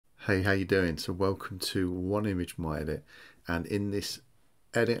Hey, how you doing? So welcome to One Image My Edit, and in this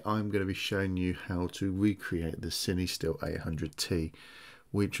edit I'm going to be showing you how to recreate the Cine Still 800T,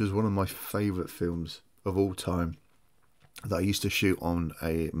 which was one of my favourite films of all time that I used to shoot on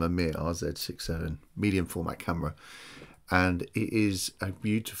a Mamiya RZ67 medium format camera. And it is a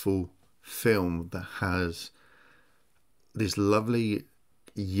beautiful film that has this lovely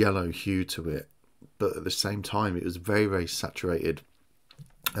yellow hue to it, but at the same time it was very, very saturated,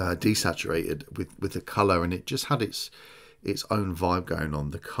 desaturated with the color, and it just had its own vibe going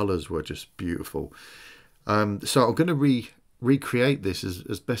on. The colors were just beautiful. So I'm going to recreate this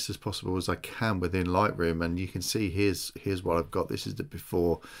as best as possible as I can within Lightroom, and you can see here's what I've got. This is the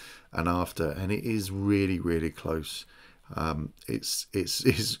before and after, and it is really, really close. It's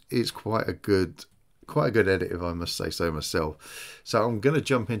quite a good edit, if I must say so myself. So I'm going to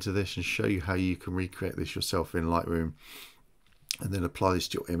jump into this and show you how you can recreate this yourself in Lightroom, and then apply this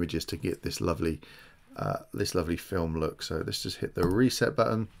to your images to get this lovely film look. So let's just hit the reset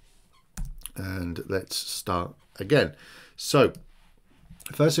button and let's start again. So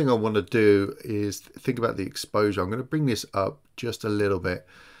first thing I want to do is think about the exposure. I'm going to bring this up just a little bit.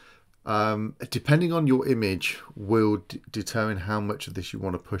 Depending on your image will determine how much of this you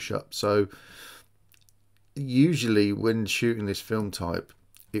want to push up. So usually when shooting this film type,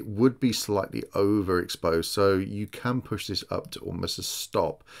 it would be slightly overexposed, so you can push this up to almost a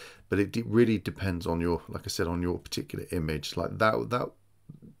stop, but it really depends on your, like I said, on your particular image. Like that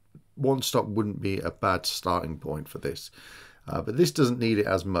one stop wouldn't be a bad starting point for this, but this doesn't need it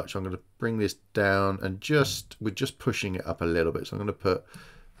as much. I'm going to bring this down, and we're just pushing it up a little bit. So I'm going to put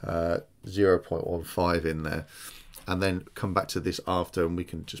 0.15 in there, and then come back to this after, and we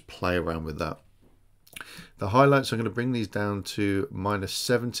can just play around with that. The highlights, I'm going to bring these down to -70.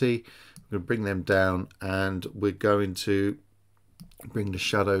 I'm going to bring them down, and we're going to bring the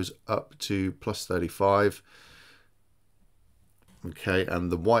shadows up to +35. Okay, and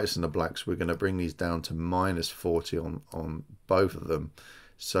the whites and the blacks, we're going to bring these down to -40 on both of them.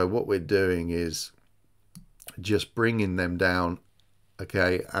 So what we're doing is just bringing them down,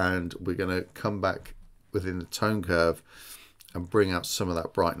 okay, and we're going to come back within the tone curve and bring out some of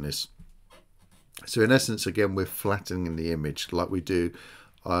that brightness. So in essence, again, we're flattening the image like we do.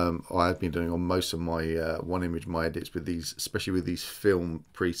 I've been doing on most of my One Image My edits with these, especially with these film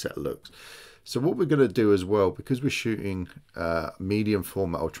preset looks. So what we're going to do as well, because we're shooting medium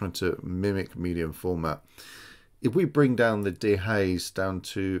format, or trying to mimic medium format, if we bring down the dehaze down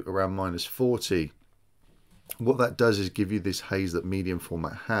to around -40, what that does is give you this haze that medium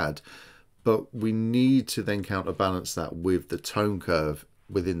format had, but we need to then counterbalance that with the tone curve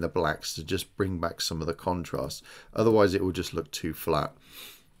within the blacks to just bring back some of the contrast. Otherwise it will just look too flat.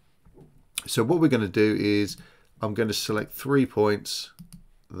 So what we're going to do is I'm going to select 3 points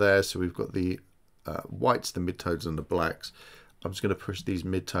there. So we've got the whites, the midtones, and the blacks. I'm just going to push these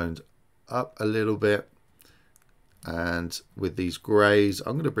midtones up a little bit, and with these grays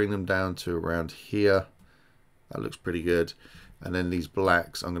I'm going to bring them down to around here. That looks pretty good. And then these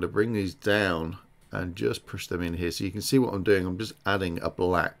blacks, I'm going to bring these down and just push them in here. So you can see what I'm doing. I'm just adding a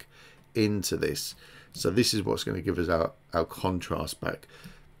black into this. So this is what's going to give us our contrast back.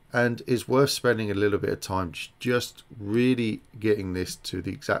 And it's worth spending a little bit of time just really getting this to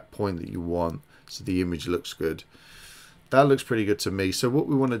the exact point that you want, so the image looks good. That looks pretty good to me. So what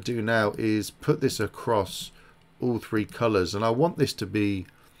we want to do now is put this across all 3 colors, and I want this to be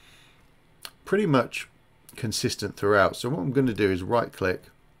pretty much consistent throughout. So what I'm going to do is right click,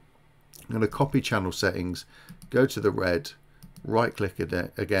 I'm going to copy channel settings, go to the red, right click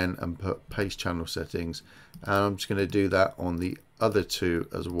again and put paste channel settings, and I'm just going to do that on the other 2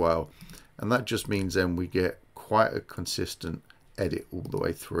 as well, and that just means then we get quite a consistent edit all the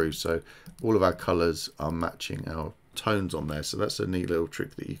way through, so all of our colors are matching our tones on there. So that's a neat little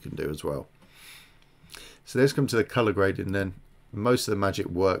trick that you can do as well. So let's come to the color grading then. Most of the magic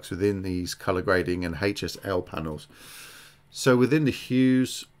works within these color grading and HSL panels. So within the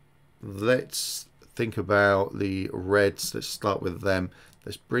hues, let's think about the reds. Let's start with them.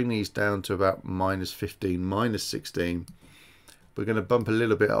 Let's bring these down to about -15, -16. We're going to bump a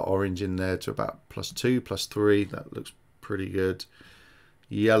little bit of orange in there to about +2, +3. That looks pretty good.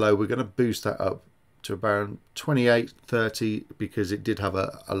 Yellow, we're going to boost that up to around 28, 30, because it did have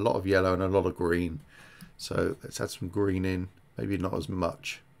a lot of yellow and a lot of green. So let's add some green in, maybe not as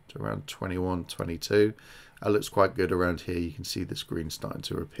much, to around 21, 22. That looks quite good around here. You can see this green starting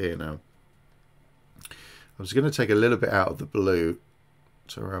to appear now. I'm just going to take a little bit out of the blue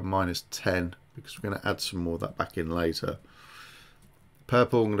to around -10, because we're going to add some more of that back in later.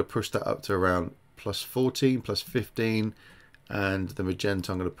 Purple, I'm going to push that up to around +14, +15, and the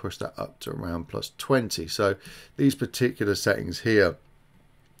magenta I'm going to push that up to around +20. So these particular settings here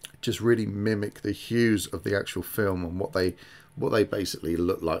just really mimic the hues of the actual film and what they basically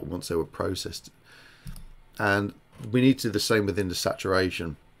look like once they were processed. And we need to do the same within the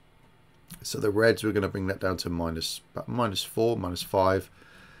saturation. So the reds, we're going to bring that down to about -4, -5.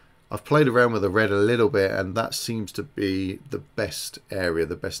 I've played around with the red a little bit, and that seems to be the best area,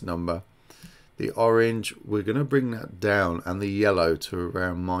 the best number. The orange, we're going to bring that down, and the yellow to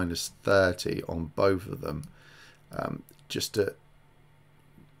around -30 on both of them, just to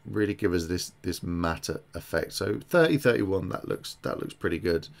really give us this matte effect. So 30, 31, that looks pretty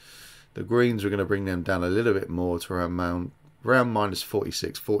good. The greens, we're going to bring them down a little bit more to around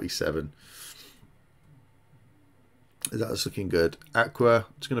 -46, 47. That's looking good. Aqua,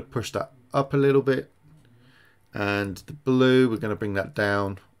 just going to push that up a little bit, and the blue, we're going to bring that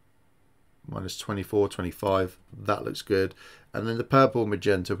down -24, 25. That looks good. And then the purple,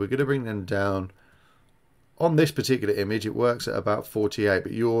 magenta, we're going to bring them down. On this particular image, it works at about 48,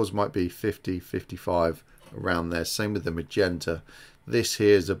 but yours might be 50, 55, around there. Same with the magenta. This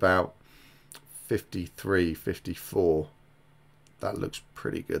here is about 53, 54. That looks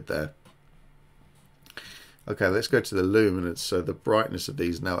pretty good there. Okay, let's go to the luminance. So the brightness of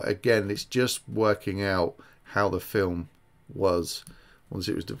these now, again, it's just working out how the film was once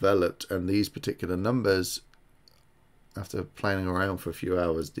it was developed, and these particular numbers, after playing around for a few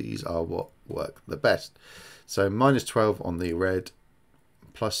hours, these are what work the best. So -12 on the red,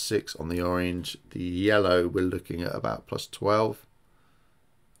 +6 on the orange. The yellow, we're looking at about +12,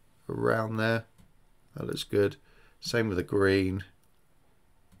 around there. That looks good. Same with the green.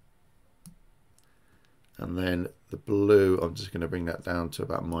 And then the blue, I'm just going to bring that down to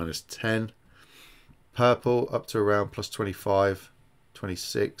about -10. Purple up to around +25,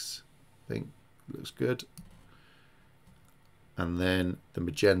 26, I think looks good. And then the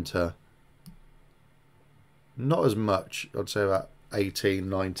magenta, not as much, I'd say about 18,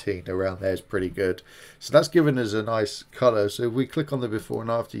 19, around there is pretty good. So that's given us a nice color. So if we click on the before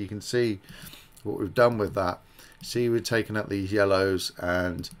and after, you can see what we've done with that. See, we're taking out these yellows,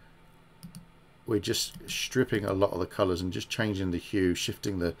 and we're just stripping a lot of the colors and just changing the hue,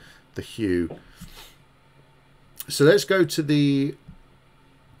 shifting the hue. So let's go to the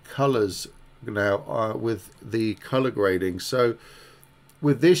colors now with the color grading. So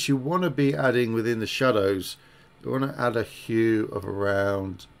with this, you want to be adding within the shadows, you want to add a hue of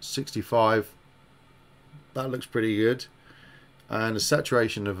around 65. That looks pretty good. And a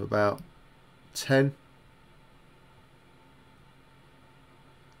saturation of about 10.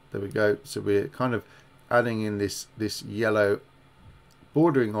 There we go. So we're kind of adding in this yellow,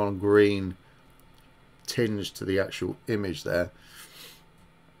 bordering on green tinge to the actual image there.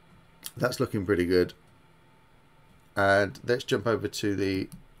 That's looking pretty good. And let's jump over to the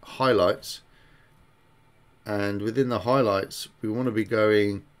highlights. And within the highlights, we want to be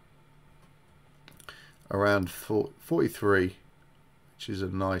going around 43, which is a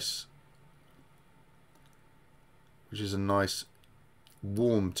nice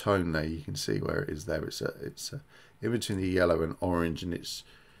warm tone there. You can see where it is there. It's in between the yellow and orange, and it's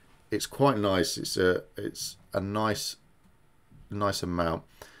quite nice. It's a nice amount.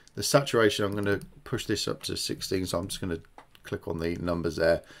 The saturation, I'm going to push this up to 16, so I'm just going to click on the numbers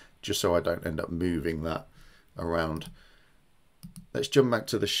there just so I don't end up moving that around. Let's jump back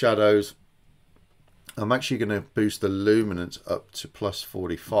to the shadows. I'm actually going to boost the luminance up to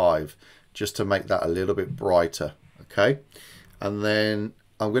 +45 just to make that a little bit brighter. Okay, and then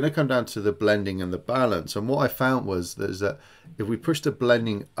I'm going to come down to the blending and the balance. And what I found was that if we push the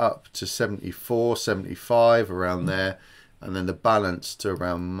blending up to 74, 75, around there, and then the balance to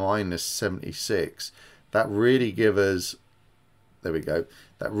around -76, that really gives us, there we go,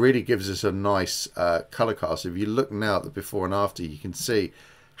 that really gives us a nice color cast. If you look now at the before and after, you can see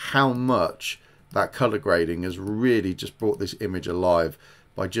how much that color grading has really just brought this image alive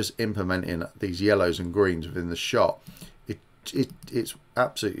by just implementing these yellows and greens within the shot. It's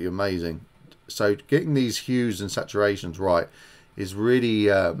absolutely amazing. So getting these hues and saturations right is really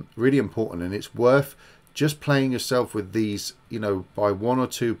really important, and it's worth just playing yourself with these, you know, by 1 or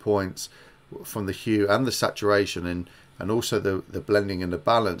 2 points from the hue and the saturation, and also the blending and the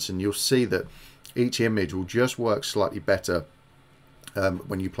balance, and you'll see that each image will just work slightly better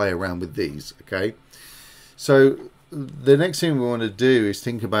when you play around with these. Okay, so the next thing we want to do is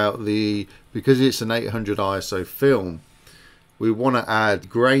think about because it's an 800 ISO film, we want to add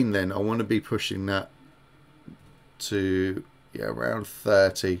grain. Then I want to be pushing that to around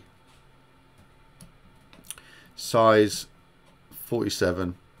 30. Size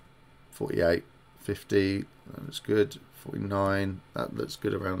 47, 48, 50, that's good, 49, that looks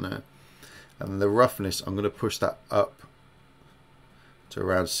good around there. And the roughness, I'm going to push that up to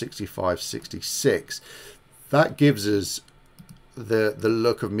around 65, 66. That gives us the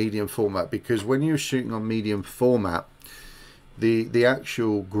look of medium format, because when you're shooting on medium format, the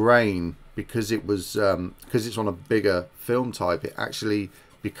actual grain, because it was because it's on a bigger film type, it actually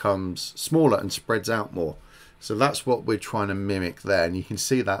becomes smaller and spreads out more. So that's what we're trying to mimic there, and you can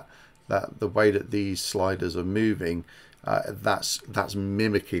see that the way that these sliders are moving, that's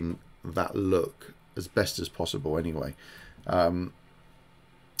mimicking that look as best as possible anyway.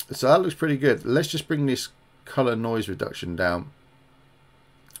 So that looks pretty good. Let's just bring this color noise reduction down.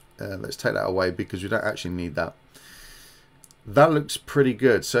 Let's take that away because we don't actually need that. That looks pretty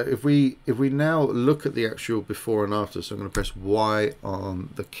good. So if we now look at the actual before and after, so I'm going to press Y on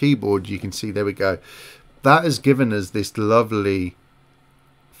the keyboard, you can see, there we go. That has given us this lovely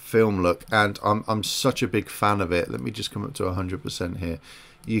film look, and I'm such a big fan of it. Let me just come up to 100% here.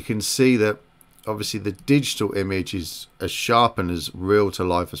 You can see that obviously the digital image is as sharp and as real to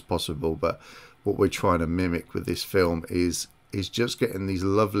life as possible, but what we're trying to mimic with this film is just getting these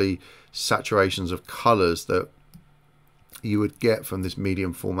lovely saturations of colors that you would get from this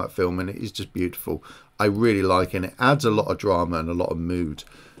medium format film, and it is just beautiful. I really like it, and it adds a lot of drama and a lot of mood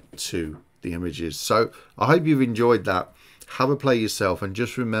to the images. So I hope you've enjoyed that. Have a play yourself, and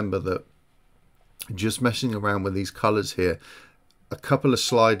just remember that just messing around with these colors here, a couple of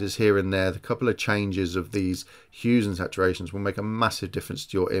sliders here and there, the couple of changes of these hues and saturations will make a massive difference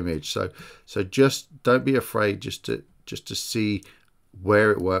to your image. So just don't be afraid just to see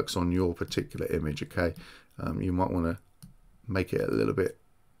where it works on your particular image. Okay, you might want to make it a little bit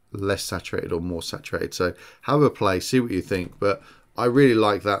less saturated or more saturated. So have a play, see what you think. But I really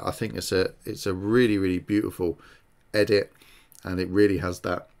like that. I think it's a really, really beautiful edit, and it really has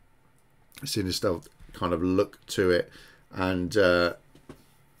that Cine Still kind of look to it. And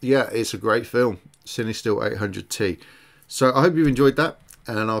yeah, it's a great film, Cine Still 800T. So I hope you've enjoyed that,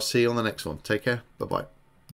 and I'll see you on the next one. Take care. Bye bye.